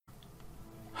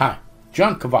Hi,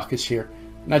 John Kavakis here,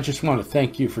 and I just want to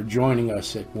thank you for joining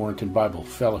us at Warrenton Bible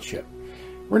Fellowship.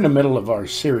 We're in the middle of our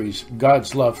series,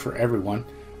 God's Love for Everyone,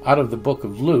 out of the book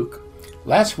of Luke.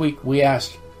 Last week we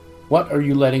asked, what are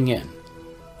you letting in?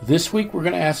 This week we're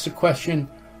going to ask the question,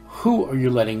 who are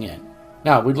you letting in?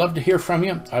 Now, we'd love to hear from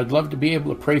you. I'd love to be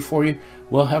able to pray for you.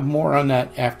 We'll have more on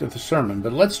that after the sermon,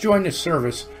 but let's join the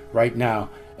service right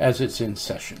now as it's in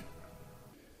session.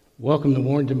 Welcome to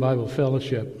Warrenton Bible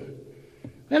Fellowship.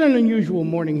 And an unusual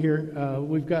morning here.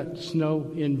 We've got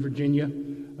snow in Virginia,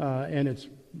 and it's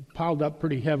piled up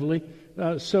pretty heavily.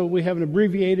 So we have an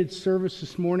abbreviated service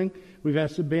this morning. We've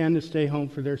asked the band to stay home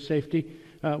for their safety.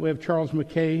 We have Charles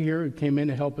McKay here, who came in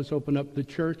to help us open up the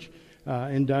church,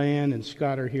 and Diane and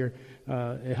Scott are here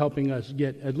helping us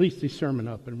get at least the sermon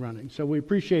up and running. So we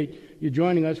appreciate you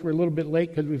joining us. We're a little bit late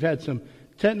because we've had some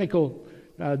technical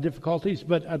difficulties,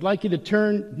 but I'd like you to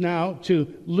turn now to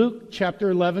Luke chapter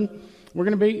 11. We're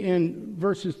going to be in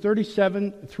verses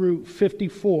 37 through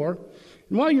 54.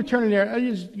 And while you're turning there, I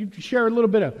just share a little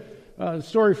bit of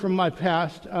story from my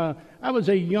past. I was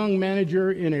a young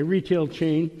manager in a retail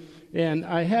chain, and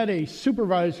I had a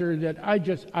supervisor that I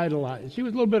just idolized. He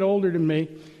was a little bit older than me,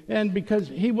 and because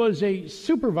he was a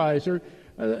supervisor,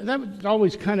 that was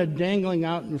always kind of dangling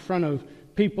out in front of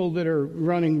people that are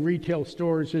running retail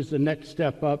stores as the next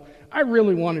step up. I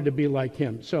really wanted to be like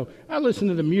him. So I listened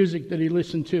to the music that he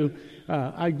listened to.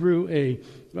 I grew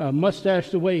a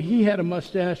mustache the way he had a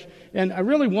mustache, and I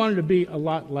really wanted to be a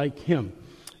lot like him.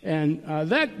 And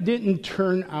that didn't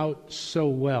turn out so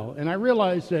well. And I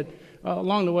realized that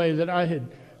along the way that I had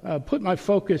put my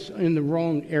focus in the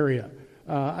wrong area.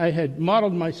 I had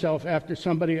modeled myself after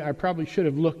somebody I probably should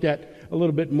have looked at a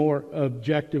little bit more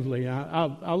objectively.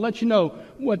 I'll let you know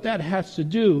what that has to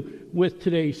do with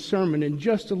today's sermon in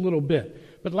just a little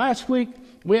bit. But last week,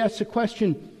 we asked the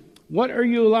question, what are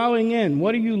you allowing in?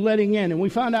 What are you letting in? And we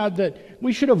found out that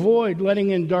we should avoid letting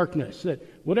in darkness, that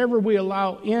whatever we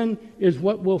allow in is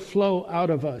what will flow out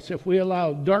of us. If we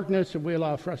allow darkness, if we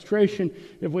allow frustration,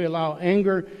 if we allow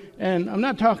anger, and I'm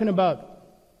not talking about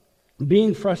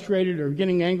being frustrated or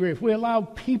getting angry, if we allow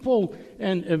people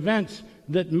and events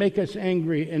that make us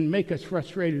angry and make us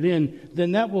frustrated in,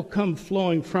 then that will come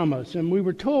flowing from us. And we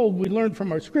were told, we learned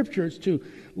from our scriptures to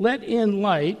let in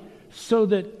light so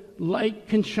that light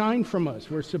can shine from us.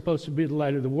 We're supposed to be the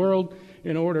light of the world.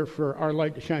 In order for our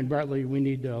light to shine brightly, we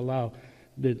need to allow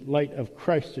the light of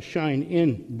Christ to shine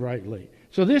in brightly.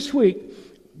 So this week,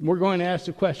 we're going to ask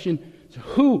the question,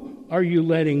 who are you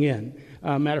letting in?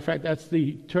 Matter of fact, that's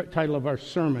the title of our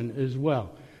sermon as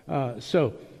well.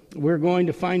 So we're going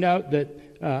to find out that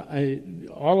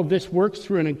all of this works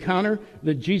through an encounter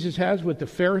that Jesus has with the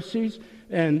Pharisees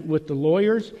and with the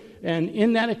lawyers. And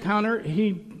in that encounter,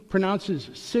 he pronounces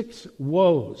 6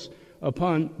 woes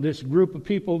upon this group of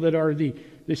people that are the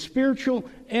spiritual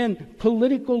and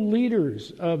political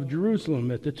leaders of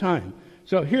Jerusalem at the time.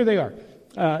 So here they are.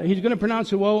 He's going to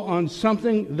pronounce a woe on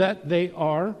something that they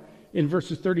are in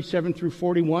verses 37 through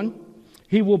 41.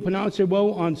 He will pronounce a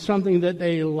woe on something that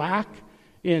they lack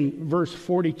in verse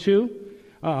 42,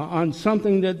 on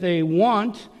something that they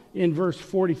want in verse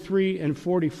 43 and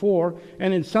 44,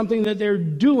 and in something that they're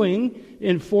doing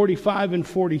in 45 and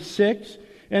 46,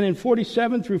 and in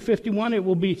 47 through 51 it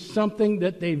will be something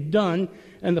that they've done,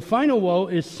 and the final woe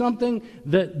is something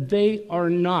that they are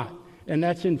not, and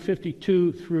that's in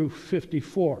 52 through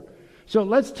 54. So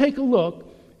let's take a look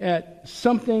at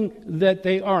something that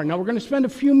they are. Now we're going to spend a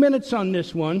few minutes on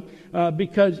this one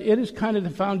because it is kind of the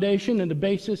foundation and the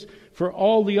basis for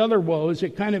all the other woes.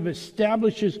 It kind of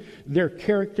establishes their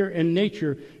character and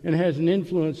nature and has an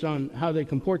influence on how they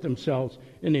comport themselves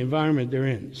in the environment they're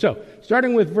in. So,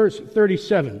 starting with verse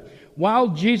 37. While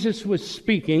Jesus was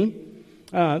speaking,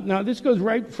 now this goes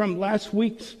right from last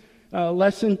week's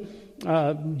lesson.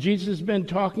 Jesus has been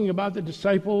talking about the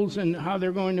disciples and how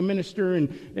they're going to minister,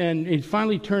 and he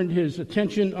finally turned his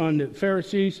attention on the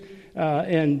Pharisees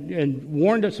and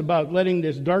warned us about letting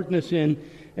this darkness in.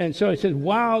 And so he says,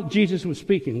 while Jesus was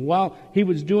speaking, while he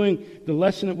was doing the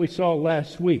lesson that we saw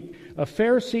last week, a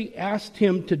Pharisee asked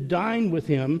him to dine with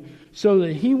him so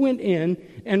that he went in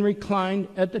and reclined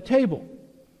at the table.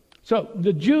 So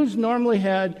the Jews normally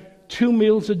had 2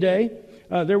 meals a day.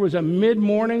 There was a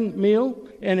mid-morning meal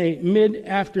and a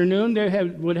mid-afternoon. They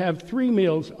would have 3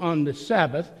 meals on the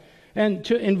Sabbath. And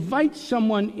to invite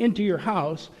someone into your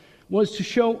house was to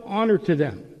show honor to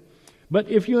them. But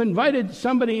if you invited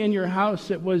somebody in your house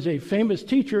that was a famous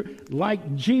teacher,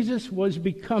 like Jesus was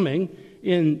becoming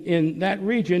in that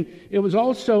region, it was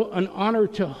also an honor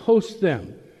to host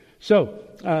them. So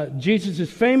Jesus is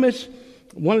famous.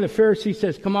 one of the Pharisees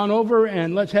says, come on over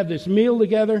and let's have this meal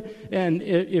together. And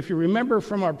if you remember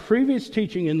from our previous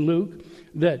teaching in Luke,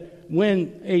 that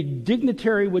when a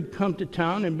dignitary would come to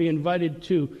town and be invited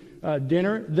to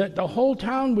dinner, that the whole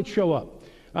town would show up.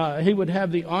 He would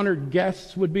have the honored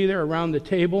guests would be there around the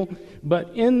table,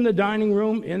 but in the dining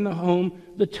room, in the home,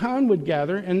 the town would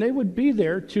gather, and they would be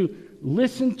there to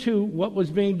listen to what was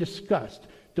being discussed,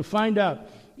 to find out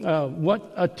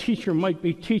what a teacher might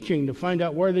be teaching, to find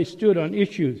out where they stood on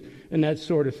issues and that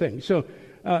sort of thing. So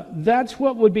that's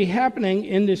what would be happening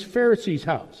in this Pharisee's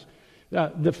house.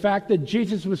 The fact that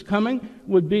Jesus was coming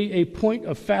would be a point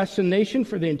of fascination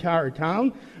for the entire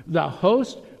town. The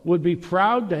host would be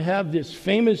proud to have this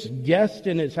famous guest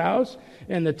in his house,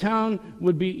 and the town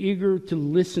would be eager to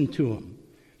listen to him.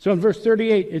 So in verse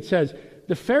 38 it says,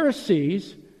 the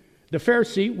Pharisee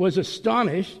was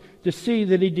astonished to see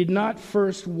that he did not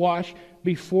first wash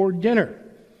before dinner.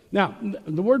 Now,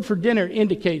 the word for dinner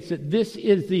indicates that this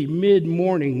is the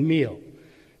mid-morning meal.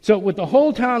 So with the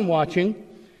whole town watching,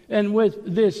 and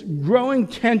with this growing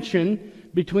tension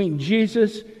between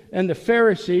Jesus and the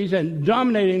Pharisees and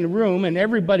dominating the room, and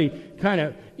everybody kind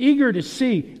of eager to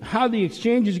see how the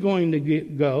exchange is going to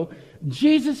go,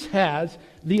 Jesus has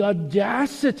the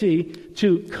audacity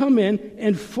to come in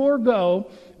and forego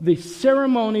the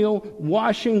ceremonial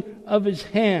washing of his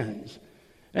hands.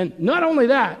 And not only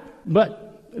that,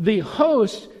 but the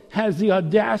host has the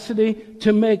audacity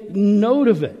to make note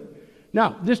of it.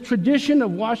 Now, this tradition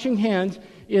of washing hands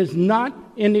is not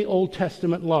in the Old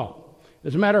Testament law.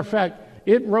 As a matter of fact,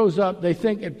 it rose up, they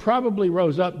think it probably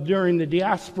rose up during the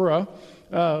diaspora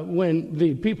when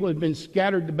the people had been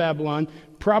scattered to Babylon,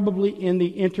 probably in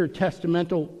the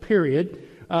intertestamental period.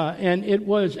 And it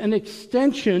was an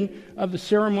extension of the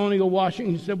ceremonial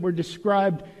washings that were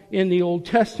described in the Old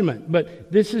Testament.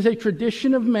 But this is a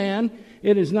tradition of man.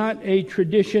 It is not a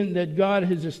tradition that God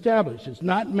has established. It's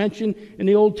not mentioned in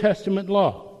the Old Testament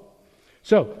law.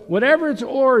 So, whatever its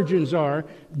origins are,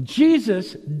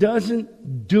 Jesus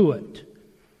doesn't do it.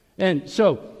 And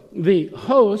so, the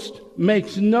host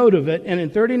makes note of it, and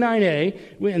in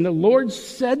 39a, and the Lord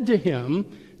said to him,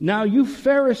 now you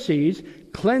Pharisees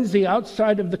cleanse the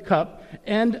outside of the cup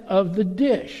and of the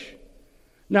dish.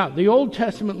 Now, the Old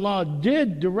Testament law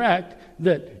did direct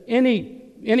that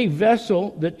any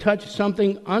vessel that touched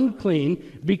something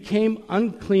unclean became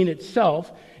unclean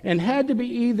itself and had to be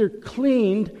either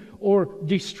cleaned or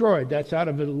destroyed. That's out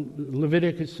of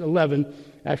Leviticus 11,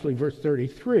 actually verse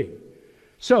 33.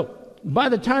 So, by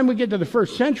the time we get to the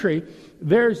first century,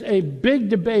 there's a big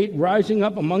debate rising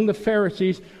up among the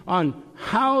Pharisees on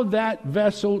how that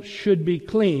vessel should be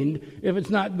cleaned if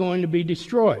it's not going to be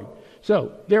destroyed.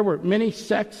 So, there were many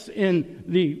sects in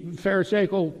the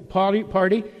Pharisaical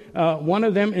party. One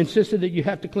of them insisted that you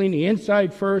have to clean the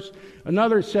inside first.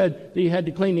 Another said that you had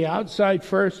to clean the outside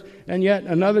first. And yet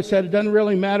another said it doesn't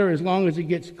really matter as long as it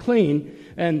gets clean.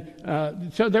 And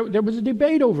so there was a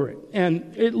debate over it.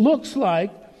 And it looks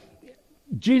like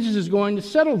Jesus is going to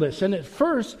settle this. And at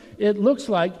first, it looks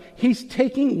like he's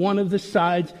taking one of the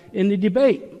sides in the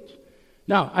debate.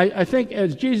 Now, I think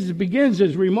as Jesus begins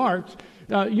his remarks,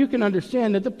 you can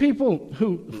understand that the people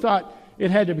who thought it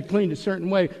had to be cleaned a certain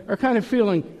way are kind of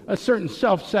feeling a certain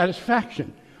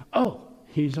self-satisfaction. Oh,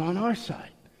 he's on our side.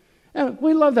 And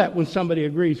we love that when somebody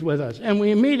agrees with us. And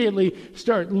we immediately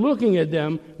start looking at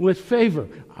them with favor.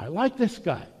 I like this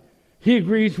guy. He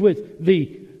agrees with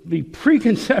the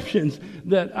preconceptions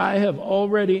that I have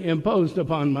already imposed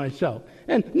upon myself.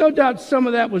 And no doubt some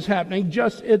of that was happening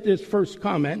just at this first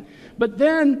comment. But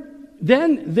then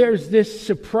there's this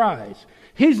surprise.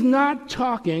 He's not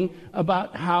talking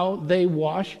about how they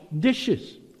wash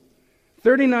dishes.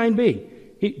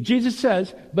 39b, Jesus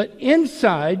says, but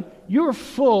inside you're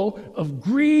full of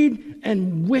greed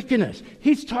and wickedness.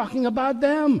 He's talking about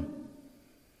them.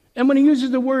 And when he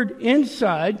uses the word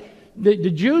inside, the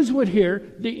Jews would hear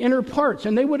the inner parts,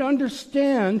 and they would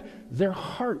understand their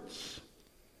hearts.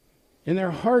 In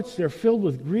their hearts, they're filled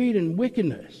with greed and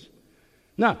wickedness.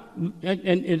 Now,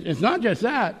 and it's not just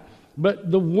that,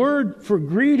 but the word for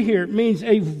greed here means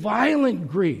a violent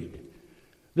greed.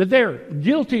 That they're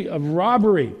guilty of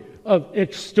robbery, of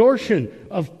extortion,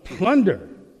 of plunder.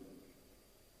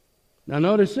 Now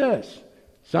notice this.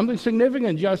 Something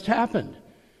significant just happened.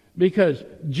 Because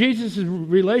Jesus'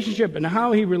 relationship and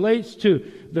how he relates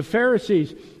to the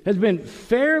Pharisees has been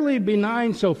fairly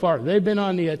benign so far. They've been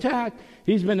on the attack.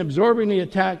 He's been absorbing the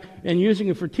attack and using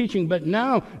it for teaching. But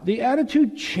now the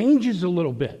attitude changes a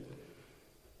little bit.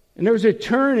 And there's a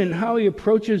turn in how he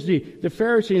approaches the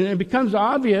Pharisees. And it becomes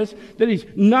obvious that he's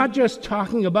not just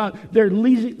talking about their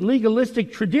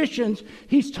legalistic traditions.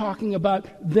 He's talking about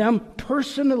them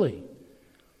personally.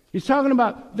 He's talking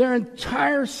about their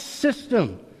entire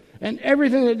system and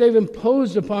everything that they've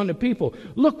imposed upon the people.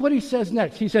 Look what he says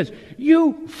next. He says,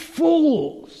 "You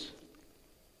fools."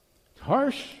 It's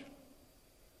harsh.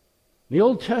 The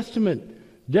Old Testament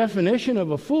definition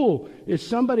of a fool is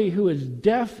somebody who is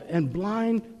deaf and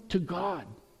blind to God.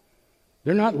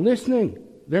 They're not listening.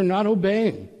 They're not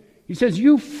obeying. He says,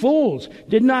 "You fools,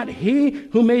 did not he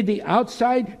who made the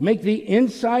outside make the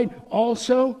inside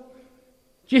also?"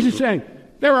 Jesus is saying,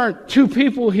 there aren't two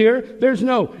people here. There's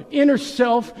no inner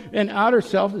self and outer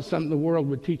self. It's something the world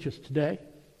would teach us today.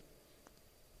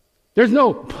 There's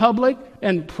no public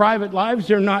and private lives.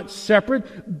 They're not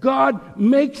separate. God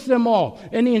makes them all.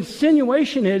 And the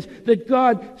insinuation is that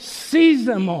God sees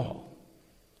them all.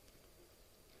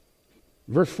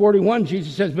 Verse 41,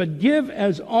 Jesus says, "But give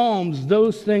as alms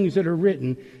those things that are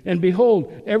written, and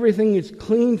behold, everything is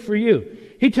clean for you."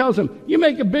 He tells them, you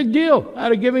make a big deal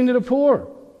out of giving to the poor.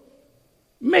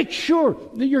 Make sure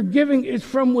that your giving is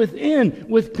from within,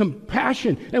 with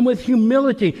compassion and with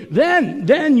humility.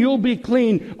 Then you'll be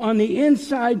clean on the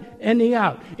inside and the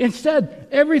out. Instead,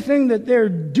 everything that they're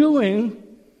doing,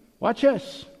 watch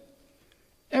this,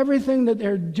 everything that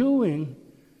they're doing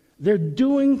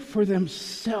for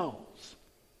themselves.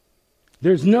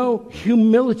 There's no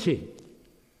humility.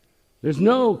 There's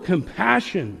no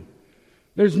compassion.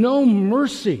 There's no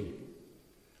mercy.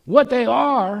 What they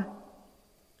are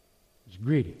is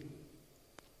greedy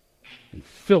and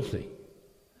filthy.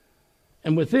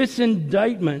 And with this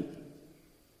indictment,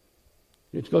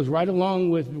 it goes right along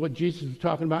with what Jesus was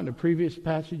talking about in the previous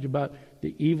passage about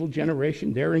the evil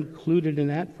generation. They're included in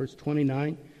that. Verse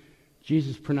 29,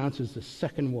 Jesus pronounces the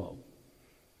second woe.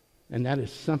 And that is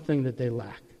something that they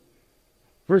lack.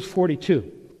 Verse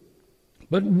 42,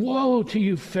 "But woe to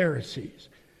you, Pharisees,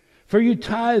 for you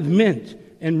tithe mint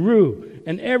and rue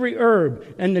and every herb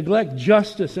and neglect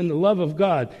justice and the love of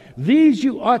God. These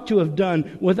you ought to have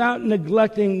done without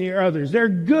neglecting the others." They're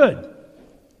good.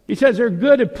 He says they're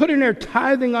good at putting their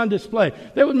tithing on display.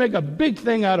 They would make a big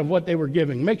thing out of what they were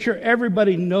giving, make sure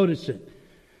everybody noticed it.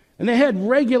 And they had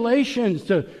regulations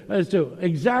as to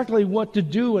exactly what to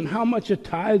do and how much a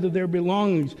tithe of their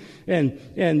belongings. And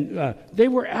they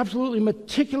were absolutely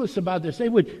meticulous about this. They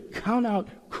would count out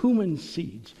cumin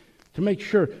seeds to make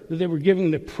sure that they were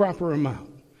giving the proper amount.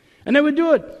 And they would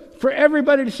do it for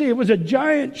everybody to see. It was a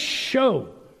giant show.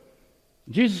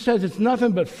 Jesus says it's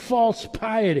nothing but false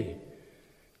piety.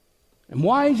 And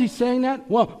why is he saying that?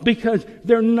 Well, because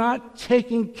they're not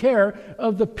taking care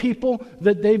of the people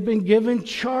that they've been given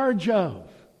charge of.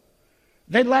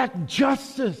 They lack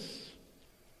justice.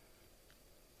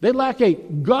 They lack a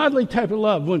godly type of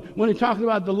love. When he talks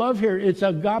about the love here, it's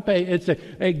agape. It's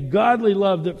a godly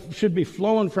love that should be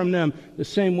flowing from them the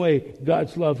same way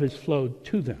God's love has flowed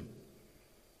to them.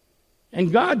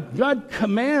 And God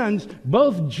commands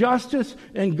both justice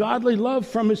and godly love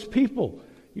from his people.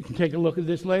 You can take a look at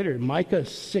this later. Micah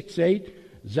 6:8,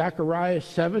 Zechariah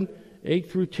 7:8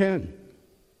 through 10.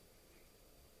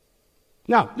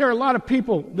 Now, there are a lot of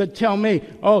people that tell me,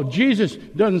 oh, Jesus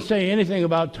doesn't say anything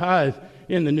about tithe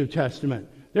in the New Testament.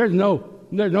 There's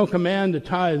no command to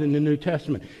tithe in the New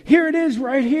Testament. Here it is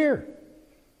right here.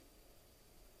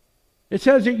 It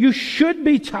says that you should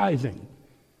be tithing.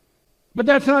 But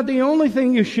that's not the only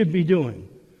thing you should be doing.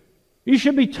 You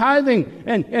should be tithing,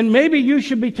 and maybe you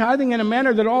should be tithing in a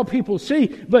manner that all people see,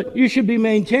 but you should be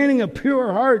maintaining a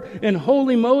pure heart and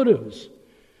holy motives.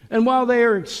 And while they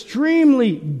are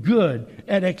extremely good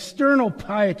at external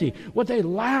piety, what they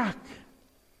lack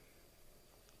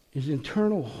is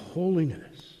internal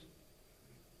holiness.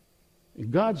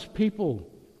 And God's people,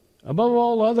 above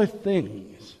all other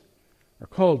things, are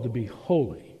called to be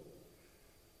holy.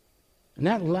 And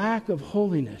that lack of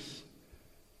holiness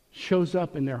shows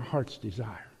up in their heart's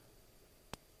desire.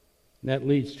 And that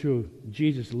leads to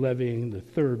Jesus levying the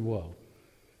third woe,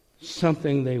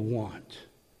 something they want.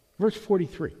 Verse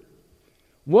 43,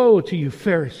 "Woe to you,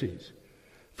 Pharisees,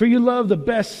 for you love the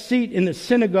best seat in the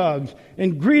synagogues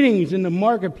and greetings in the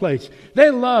marketplace."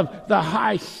 They love the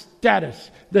high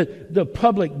status that the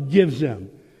public gives them.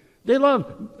 They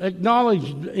love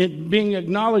being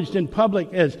acknowledged in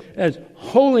public as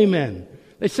holy men.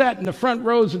 They sat in the front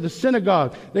rows of the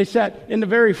synagogue. They sat in the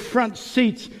very front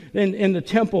seats in the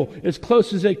temple as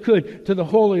close as they could to the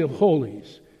Holy of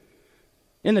Holies.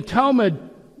 In the Talmud,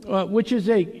 which is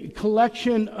a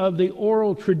collection of the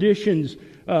oral traditions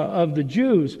of the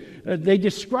Jews, they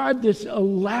describe this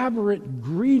elaborate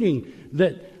greeting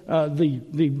that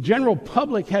the general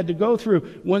public had to go through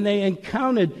when they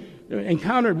encountered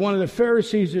encountered one of the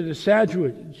Pharisees or the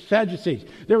Sadducees,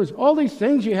 there was all these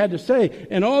things you had to say,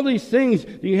 and all these things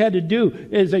that you had to do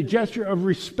as a gesture of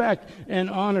respect and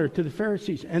honor to the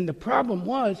Pharisees. And the problem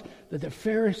was that the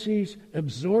Pharisees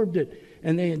absorbed it,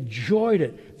 and they enjoyed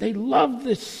it. They loved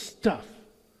this stuff.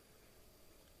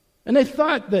 And they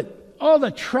thought that all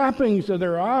the trappings of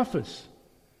their office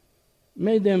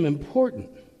made them important.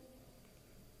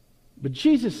 But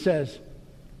Jesus says,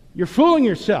 you're fooling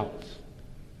yourselves.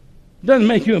 It doesn't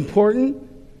make you important.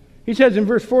 He says in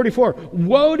verse 44,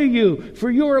 woe to you,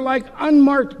 for you are like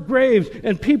unmarked graves,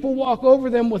 and people walk over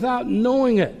them without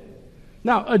knowing it.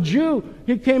 Now, a Jew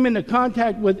who came into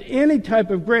contact with any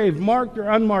type of grave, marked or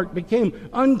unmarked, became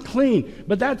unclean.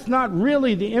 But that's not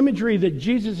really the imagery that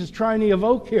Jesus is trying to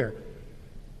evoke here.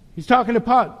 He's talking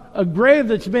about a grave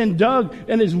that's been dug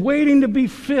and is waiting to be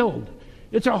filled.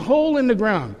 It's a hole in the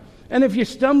ground. And if you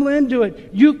stumble into it,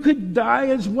 you could die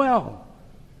as well.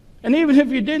 And even if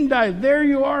you didn't die, there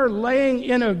you are laying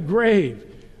in a grave.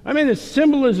 I mean, the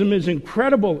symbolism is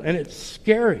incredible and it's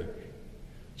scary.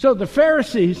 So the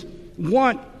Pharisees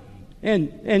want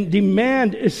and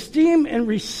demand esteem and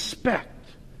respect.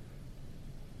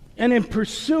 And in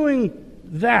pursuing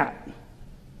that,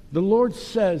 the Lord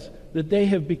says that they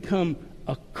have become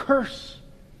a curse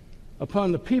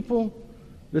upon the people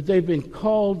that they've been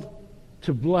called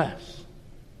to bless.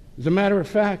 As a matter of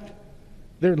fact,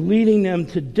 they're leading them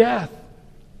to death,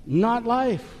 not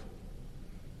life.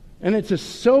 And it's a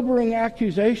sobering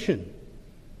accusation.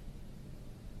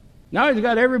 Now he's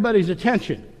got everybody's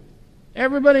attention.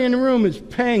 Everybody in the room is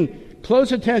paying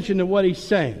close attention to what he's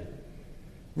saying.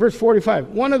 Verse 45,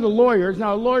 one of the lawyers,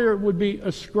 now a lawyer would be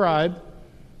a scribe,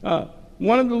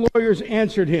 one of the lawyers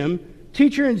answered him,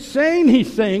 "Teacher, in saying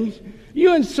these things,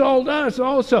 you insult us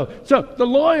also." So the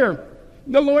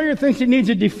lawyer thinks he needs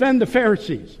to defend the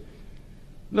Pharisees.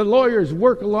 The lawyers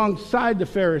work alongside the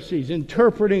Pharisees,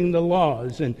 interpreting the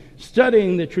laws and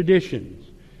studying the traditions.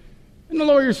 And the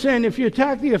lawyer's saying, if you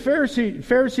attack the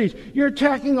Pharisees, you're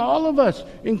attacking all of us,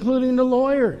 including the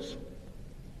lawyers.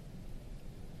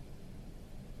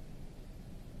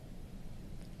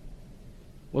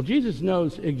 Well, Jesus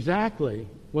knows exactly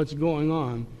what's going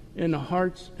on in the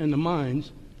hearts and the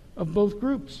minds of both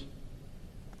groups,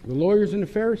 the lawyers and the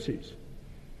Pharisees.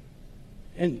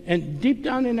 And deep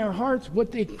down in their hearts,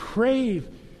 what they crave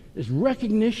is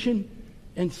recognition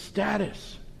and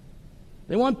status.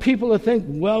 They want people to think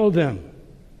well of them.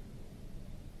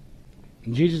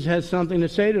 And Jesus has something to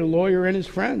say to the lawyer and his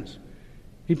friends.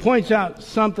 He points out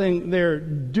something they're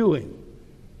doing,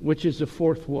 which is the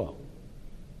fourth woe.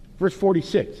 Verse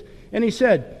 46, and he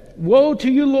said, "Woe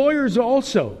to you lawyers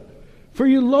also, for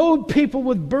you load people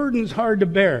with burdens hard to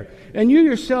bear, and you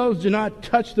yourselves do not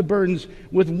touch the burdens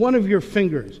with one of your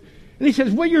fingers." And he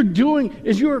says, what you're doing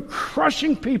is you're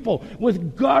crushing people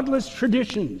with godless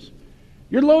traditions.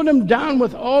 You're loading them down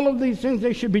with all of these things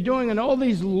they should be doing and all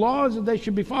these laws that they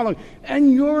should be following.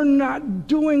 And you're not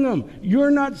doing them.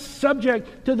 You're not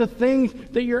subject to the things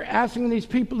that you're asking these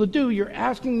people to do. You're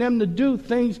asking them to do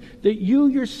things that you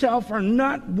yourself are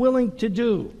not willing to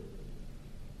do.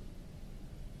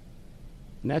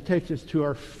 And that takes us to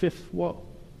our fifth woe.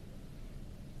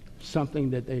 Something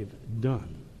that they've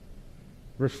done.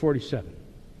 Verse 47.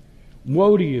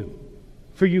 Woe to you,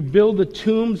 for you build the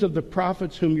tombs of the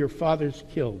prophets whom your fathers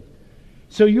killed.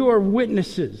 So you are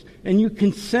witnesses, and you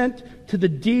consent to the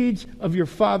deeds of your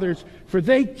fathers, for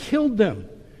they killed them,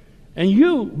 and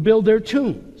you build their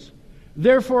tombs.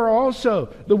 Therefore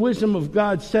also the wisdom of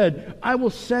God said, I will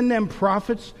send them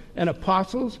prophets and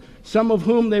apostles, some of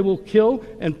whom they will kill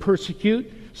and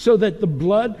persecute, so that the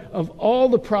blood of all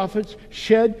the prophets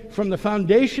shed from the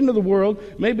foundation of the world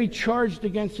may be charged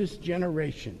against this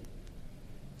generation.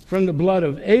 From the blood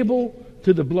of Abel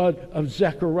to the blood of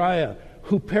Zechariah,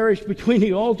 who perished between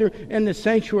the altar and the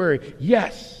sanctuary.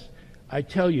 Yes, I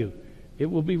tell you, it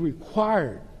will be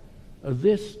required of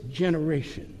this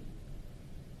generation.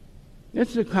 This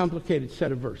is a complicated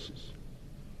set of verses.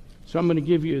 So I'm going to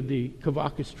give you the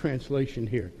Kavakis translation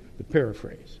here, the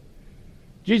paraphrase.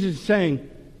 Jesus is saying,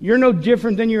 you're no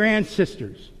different than your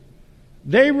ancestors.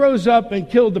 They rose up and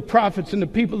killed the prophets and the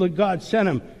people that God sent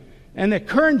them. And the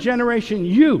current generation,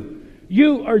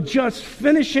 you are just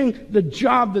finishing the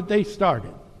job that they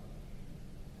started.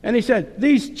 And he said,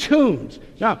 these tombs.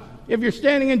 Now, if you're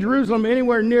standing in Jerusalem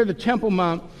anywhere near the Temple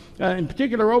Mount, in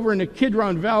particular over in the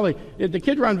Kidron Valley, the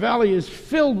Kidron Valley is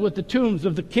filled with the tombs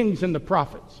of the kings and the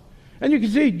prophets. And you can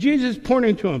see Jesus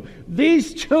pointing to them.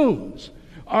 These tombs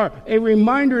are a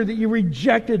reminder that you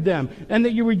rejected them and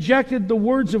that you rejected the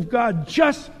words of God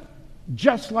just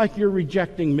like you're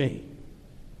rejecting me.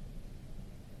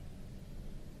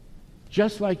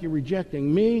 just like you're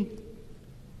rejecting me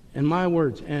and my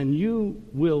words, and you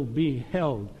will be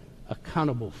held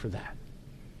accountable for that.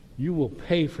 You will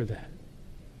pay for that.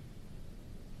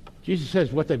 Jesus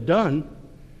says what they've done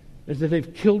is that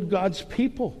they've killed God's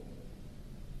people.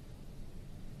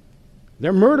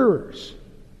 They're murderers.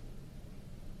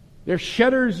 They're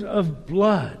shedders of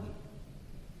blood.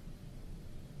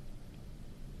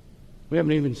 We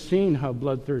haven't even seen how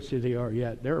bloodthirsty they are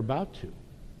yet. They're about to.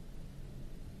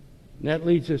 And that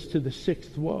leads us to the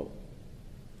sixth woe.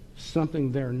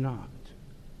 Something they're not.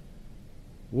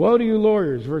 Woe to you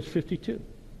lawyers, verse 52.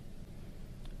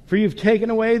 For you've taken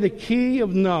away the key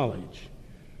of knowledge.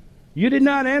 You did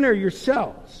not enter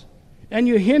yourselves, and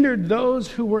you hindered those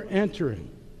who were entering.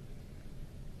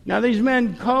 Now these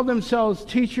men called themselves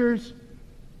teachers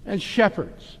and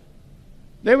shepherds.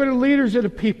 They were the leaders of the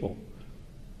people.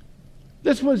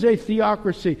 This was a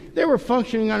theocracy. They were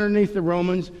functioning underneath the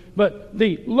Romans, but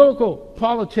the local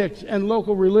politics and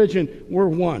local religion were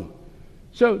one.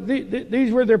 So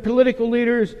these were their political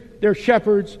leaders, their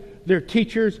shepherds, their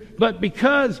teachers, but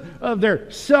because of their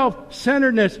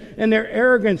self-centeredness and their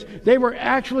arrogance, they were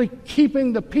actually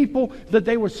keeping the people that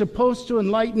they were supposed to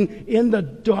enlighten in the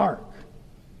dark.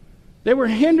 They were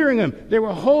hindering them. They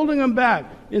were holding them back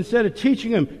instead of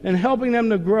teaching them and helping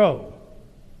them to grow.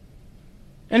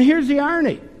 And here's the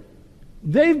irony.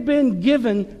 They've been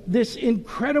given this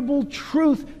incredible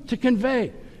truth to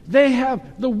convey. They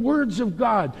have the words of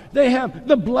God. They have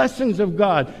the blessings of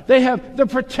God. They have the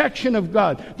protection of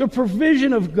God, the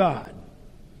provision of God.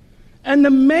 And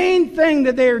the main thing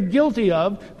that they are guilty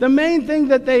of, the main thing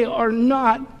that they are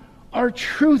not, are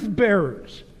truth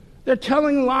bearers. They're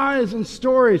telling lies and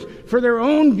stories for their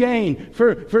own gain,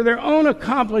 for their own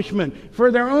accomplishment,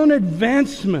 for their own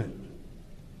advancement.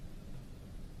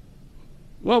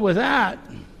 Well, with that,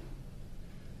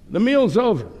 the meal's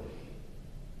over.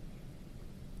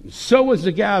 So was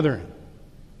the gathering.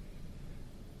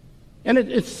 And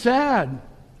it's sad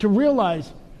to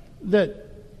realize that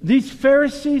these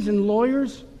Pharisees and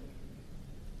lawyers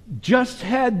just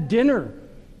had dinner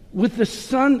with the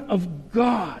Son of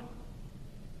God.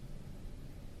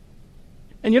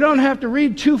 And you don't have to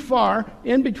read too far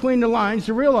in between the lines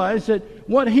to realize that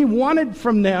what he wanted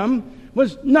from them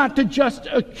was not to just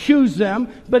accuse them,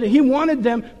 but he wanted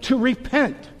them to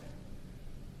repent.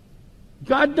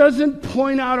 God doesn't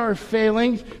point out our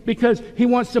failings because he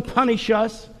wants to punish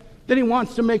us, that he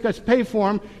wants to make us pay for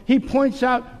them. He points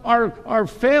out our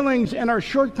failings and our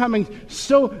shortcomings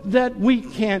so that we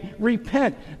can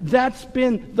repent. That's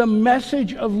been the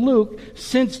message of Luke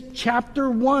since chapter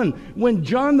 1, when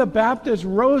John the Baptist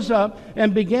rose up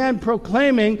and began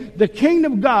proclaiming, the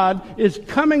kingdom of God is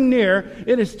coming near.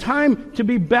 It is time to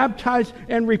be baptized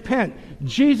and repent.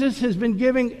 Jesus has been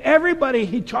giving everybody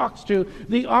he talks to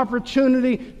the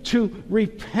opportunity to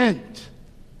repent.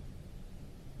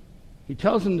 He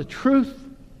tells them the truth,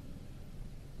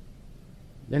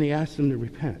 then he asks them to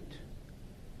repent.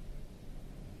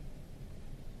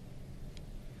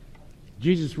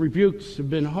 Jesus' rebukes have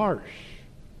been harsh.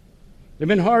 They've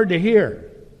been hard to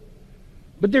hear.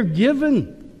 But they're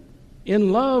given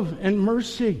in love and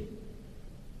mercy.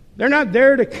 They're not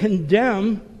there to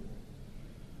condemn.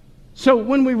 So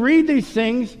when we read these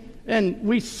things and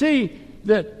we see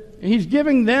that he's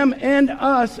giving them and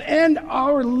us and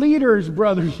our leaders,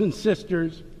 brothers and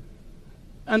sisters,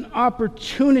 an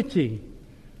opportunity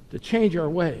to change our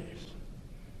ways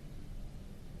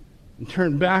and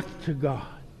turn back to God.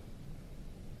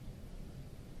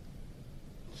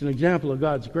 It's an example of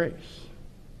God's grace.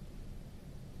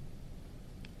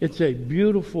 It's a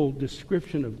beautiful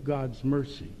description of God's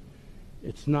mercy.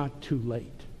 It's not too late.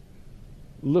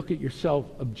 Look at yourself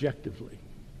objectively.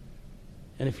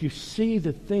 And if you see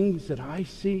the things that I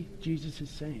see, Jesus is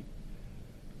saying,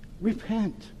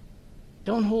 repent.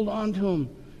 Don't hold on to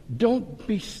them. Don't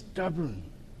be stubborn.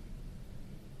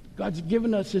 God's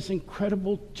given us this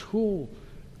incredible tool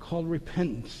called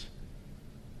repentance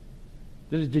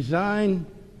that is designed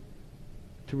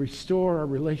to restore our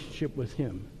relationship with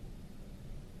him.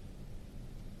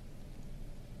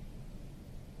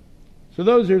 So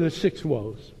those are the 6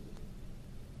 woes.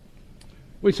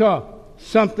 We saw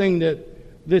something that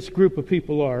this group of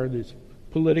people are, this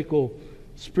political,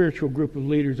 spiritual group of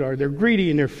leaders are. They're greedy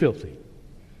and they're filthy.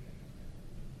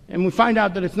 And we find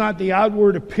out that it's not the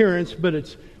outward appearance, but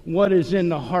it's what is in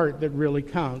the heart that really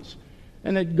counts.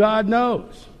 And that God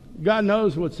knows. God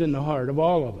knows what's in the heart of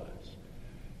all of us.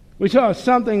 We saw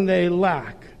something they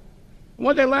lack.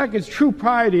 What they lack is true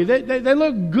piety. They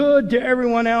look good to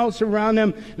everyone else around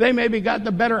them. They maybe got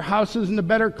the better houses and the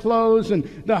better clothes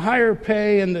and the higher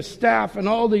pay and the staff and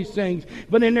all these things.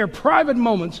 But in their private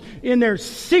moments, in their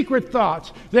secret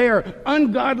thoughts, they are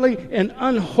ungodly and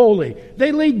unholy.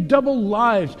 They lead double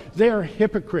lives. They are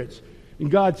hypocrites.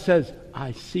 And God says,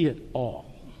 I see it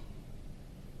all.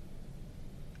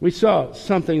 We saw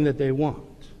something that they want.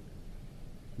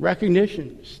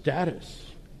 Recognition, status.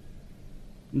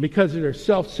 And because of their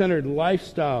self-centered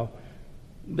lifestyle,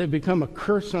 they become a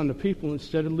curse on the people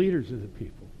instead of leaders of the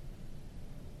people.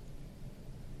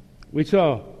 We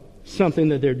saw something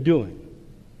that they're doing.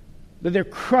 That they're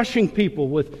crushing people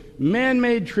with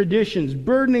man-made traditions,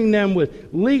 burdening them with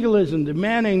legalism,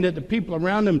 demanding that the people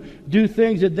around them do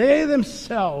things that they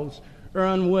themselves are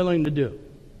unwilling to do.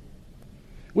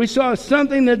 We saw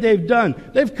something that they've done.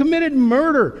 They've committed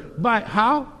murder by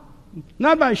how?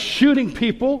 Not by shooting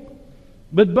people,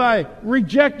 but by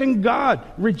rejecting God,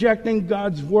 rejecting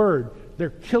God's word. They're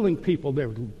killing people.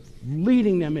 They're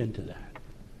leading them into that.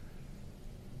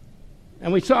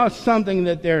 And we saw something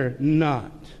that they're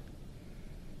not.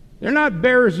 They're not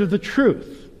bearers of the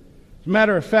truth. As a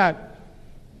matter of fact,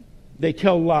 they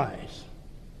tell lies.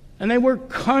 And they work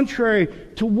contrary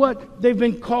to what they've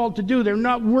been called to do. They're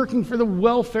not working for the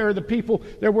welfare of the people.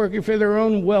 They're working for their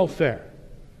own welfare.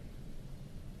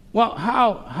 Well,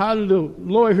 how do the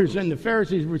lawyers and the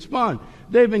Pharisees respond?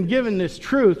 They've been given this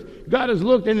truth. God has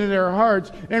looked into their hearts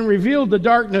and revealed the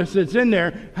darkness that's in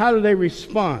there. How do they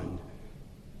respond?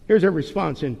 Here's their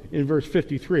response in verse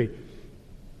 53.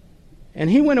 And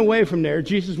he went away from there.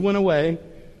 Jesus went away.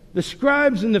 The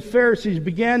scribes and the Pharisees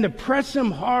began to press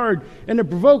him hard and to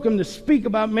provoke him to speak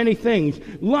about many things,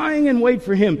 lying in wait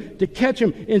for him to catch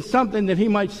him in something that he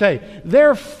might say.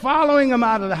 They're following him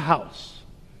out of the house.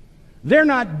 They're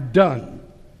not done.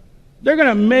 They're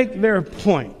going to make their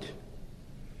point.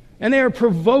 And they are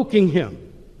provoking him.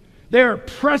 They are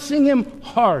pressing him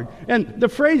hard. And the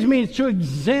phrase means to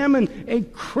examine a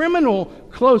criminal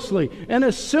closely and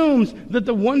assumes that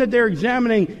the one that they're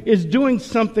examining is doing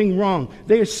something wrong.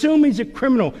 They assume he's a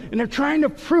criminal and they're trying to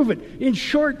prove it. In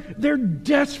short, they're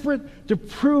desperate to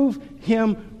prove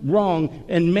him wrong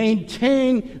and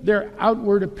maintain their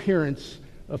outward appearance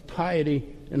of piety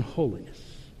and holiness.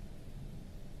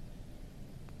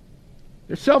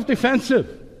 They're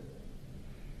self-defensive.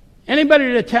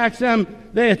 Anybody that attacks them,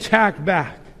 they attack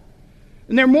back.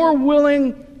 And they're more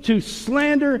willing to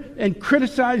slander and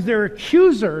criticize their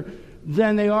accuser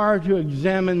than they are to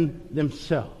examine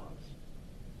themselves.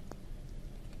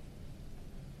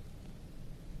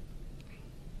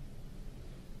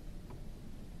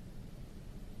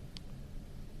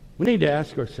 We need to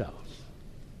ask ourselves,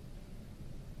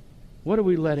 what are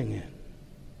we letting in?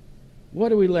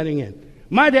 What are we letting in?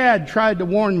 My dad tried to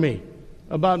warn me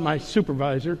about my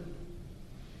supervisor.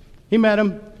 He met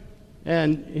him,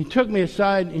 and he took me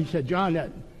aside, and he said, John,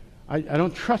 I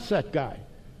don't trust that guy.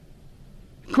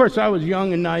 Of course, I was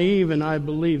young and naive, and I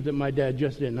believed that my dad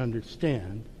just didn't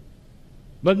understand.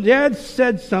 But Dad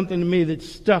said something to me that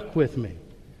stuck with me.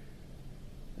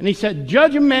 And he said,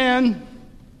 judge a man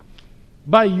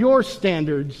by your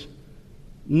standards,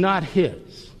 not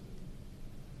his.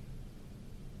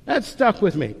 That stuck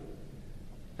with me.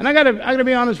 And I gotta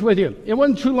be honest with you. It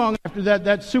wasn't too long after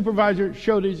that supervisor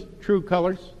showed his true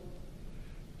colors.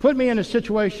 Put me in a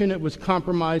situation that was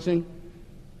compromising.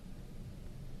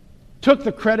 Took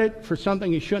the credit for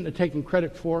something he shouldn't have taken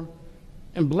credit for.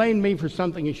 And blamed me for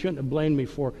something he shouldn't have blamed me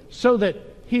for. So that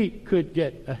he could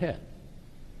get ahead.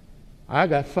 I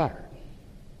got fired.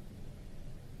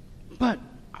 But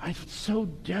I so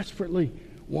desperately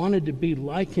wanted to be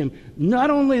like him.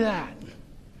 Not only that,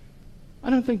 I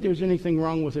don't think there's anything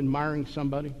wrong with admiring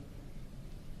somebody.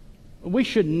 We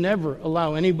should never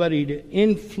allow anybody to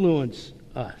influence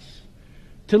us,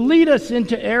 to lead us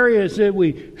into areas that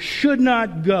we should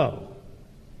not go.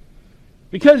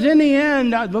 Because in the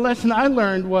end, the lesson I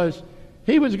learned was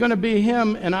he was going to be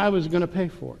him and I was going to pay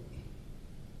for it.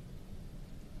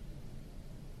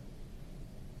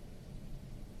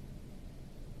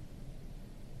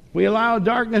 We allow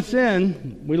darkness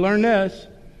in, we learn this,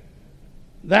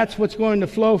 that's what's going to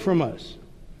flow from us.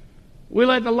 We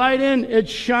let the light in, it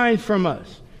shines from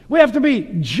us. We have to be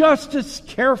just as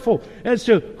careful as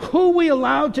to who we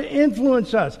allow to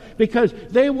influence us, because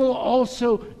they will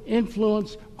also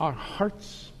influence our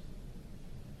hearts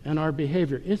and our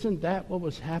behavior. Isn't that what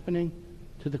was happening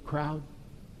to the crowd?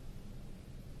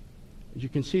 As you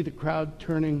can see the crowd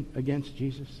turning against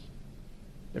Jesus.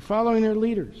 They're following their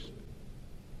leaders,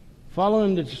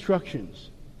 following the instructions.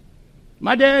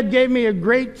 My dad gave me a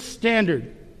great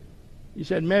standard. You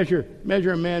said, measure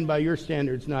a man by your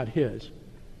standards, not his.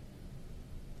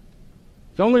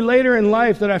 It's only later in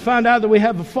life that I found out that we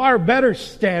have a far better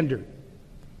standard.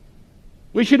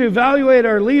 We should evaluate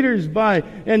our leaders by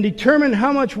and determine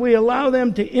how much we allow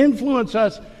them to influence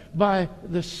us by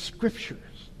the Scriptures.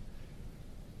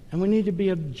 And we need to be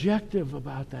objective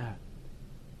about that.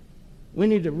 We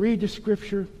need to read the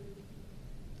Scripture,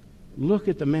 look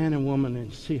at the man and woman,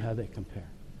 and see how they compare.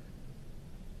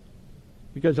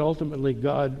 Because ultimately,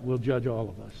 God will judge all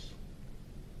of us.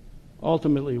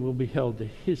 Ultimately, we'll be held to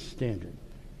His standard,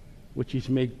 which He's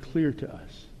made clear to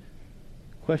us.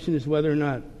 The question is whether or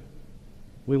not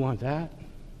we want that,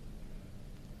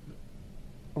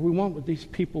 or we want what these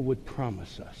people would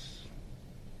promise us.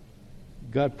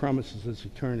 God promises us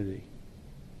eternity.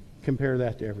 Compare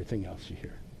that to everything else you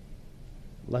hear.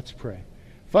 Let's pray.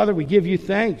 Father, we give you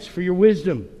thanks for your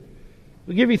wisdom.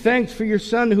 We give you thanks for your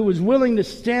Son who was willing to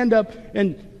stand up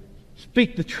and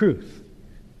speak the truth.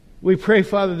 We pray,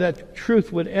 Father, that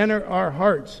truth would enter our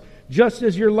hearts just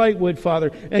as your light would,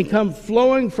 Father, and come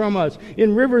flowing from us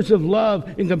in rivers of love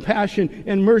and compassion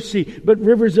and mercy, but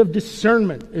rivers of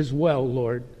discernment as well,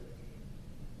 Lord.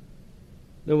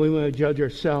 That we may judge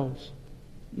ourselves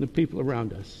and the people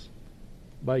around us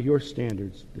by your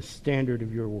standards, the standard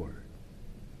of your word.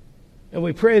 And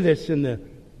we pray this in the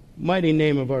mighty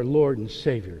name of our Lord and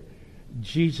Savior,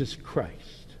 Jesus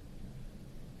Christ.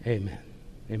 Amen.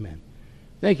 Amen.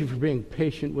 Thank you for being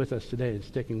patient with us today and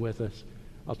sticking with us.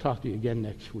 I'll talk to you again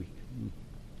next week.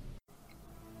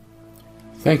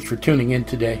 Thanks for tuning in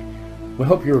today. We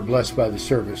hope you were blessed by the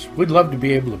service. We'd love to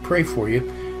be able to pray for you.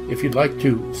 If you'd like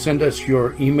to send us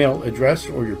your email address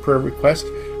or your prayer request,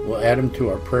 we'll add them to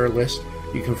our prayer list.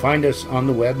 You can find us on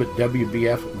the web at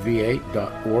wbfva.org.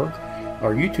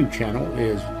 Our YouTube channel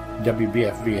is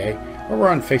WBFVA, or we're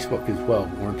on Facebook as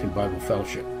well, Warrenton Bible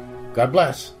Fellowship. God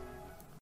bless.